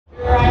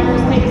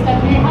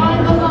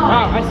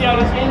see how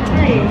it is in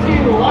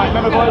 3, 2, 1.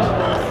 Remember, boys?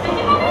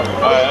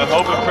 Alright, I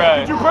hope and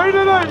pray. Did you pray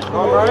tonight?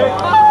 Alright.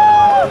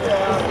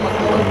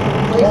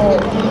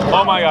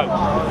 Oh my god.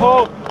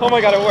 Oh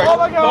my god, it works. Oh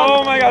my god.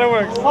 Oh my god, it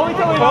works.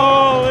 Holy.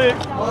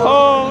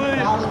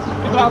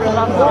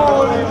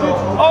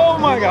 Oh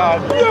my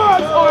god. Yes!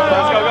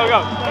 Let's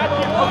go.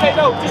 Okay,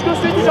 no, just go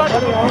straight to Johnny.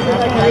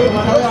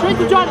 Straight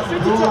to Johnny.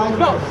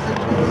 Go.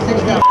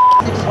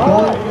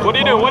 What do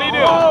you do? Whoa.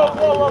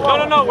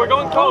 No, we're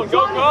going cone.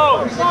 Go.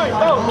 Sorry,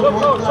 go.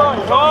 Sorry.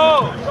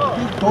 Go.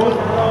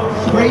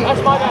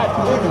 That's my bad.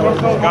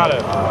 Got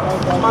it.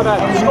 My bad.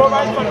 Score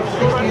right in front of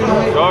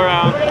you. Go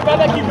around. We're gonna grab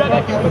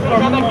that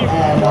cube.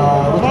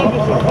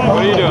 What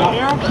are you doing?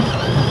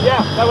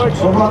 Yeah, that works.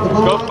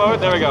 Go forward.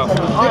 There we go.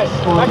 Alright,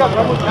 back up.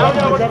 Now we're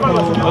gonna work in front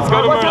of us. Let's go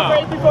to Watch Myrna. out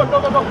for 8, 3, 4. Go.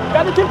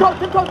 Grab the tip code.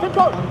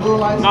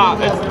 Nah,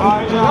 it's...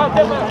 No,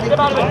 dip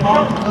out of it.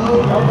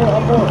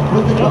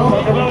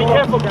 Be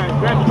careful, guys.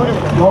 Grab it.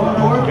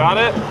 Got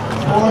it?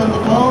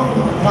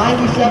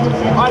 97 seconds.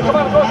 Alright, come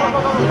on.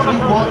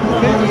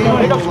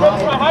 Go.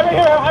 High right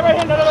here.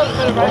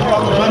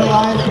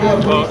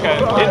 No. Okay.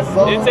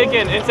 Intake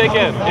in.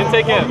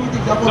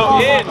 No,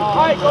 in.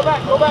 Alright, go back.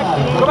 Go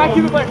back,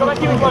 cube player.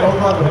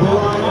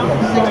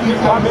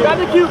 Grab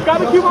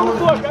the cube on the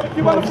floor.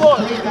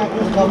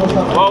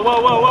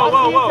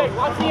 Whoa.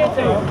 Watch the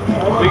intake.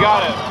 We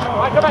got it.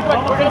 Alright, come back.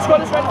 We're gonna score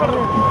this right in front of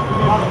him.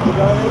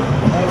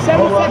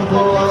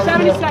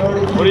 70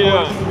 seconds. What are you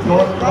doing?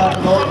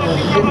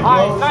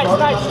 Alright,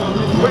 nice.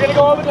 We're gonna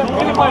go over the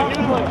give it play.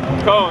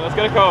 Cone. Let's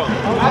get a cone.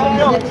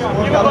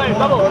 Give it play.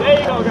 Double. There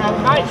you go, guys.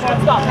 Nice. Good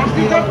stuff.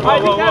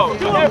 Alright, be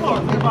careful.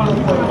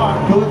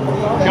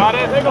 Got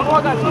it? There you go. Come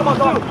on, guys. Come on.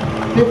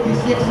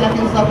 56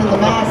 seconds up in the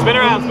match. Spin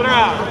around. There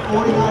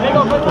you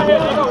go. Put my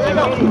head. There you go.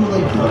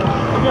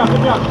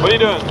 Good job. What are you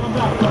doing?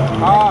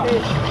 Come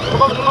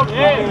on.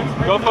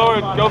 Yeah. Go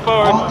forward. Off the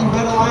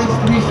red lines,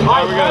 3 seconds.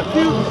 Alright, we're good.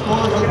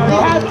 We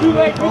have 2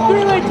 legs.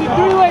 3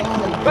 legs.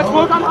 Let's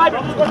work on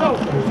hybrid. Let's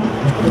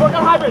work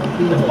on hybrid.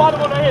 This bottom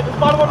one right here.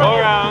 Go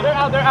around.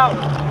 They're out.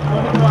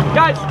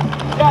 Guys.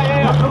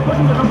 Yeah. No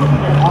pushing there.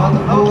 On the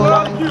blue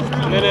line.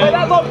 Play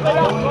that low.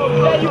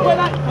 Yeah, you play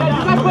that. Yeah,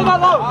 you guys play that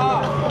low.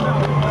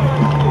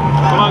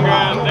 Come on,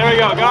 Grant. There we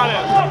go. Got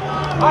it.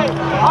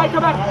 Alright,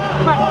 come back.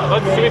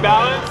 Should we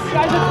balance?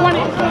 Guys at 20.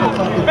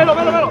 Middle.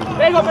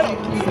 There you go, middle.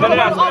 Spit it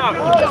out.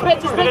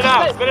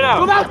 Spit it out.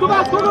 Go back. Go.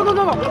 14,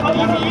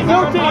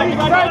 13,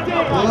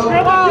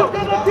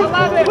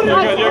 12,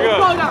 11. You're good.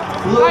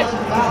 Nice.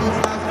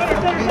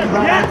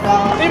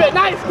 Leave it.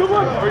 Nice. Good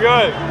one. We're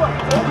good.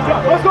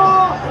 Let's go.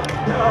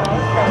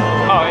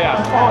 Oh, yeah.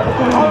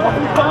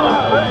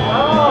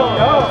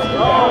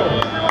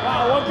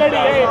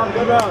 138.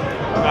 Good round.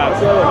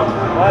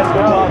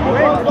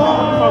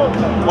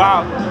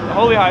 Wow.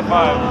 Holy high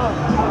five.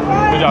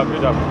 Good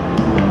job.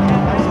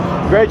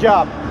 Great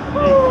job.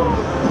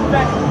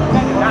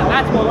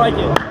 That's more like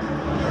it.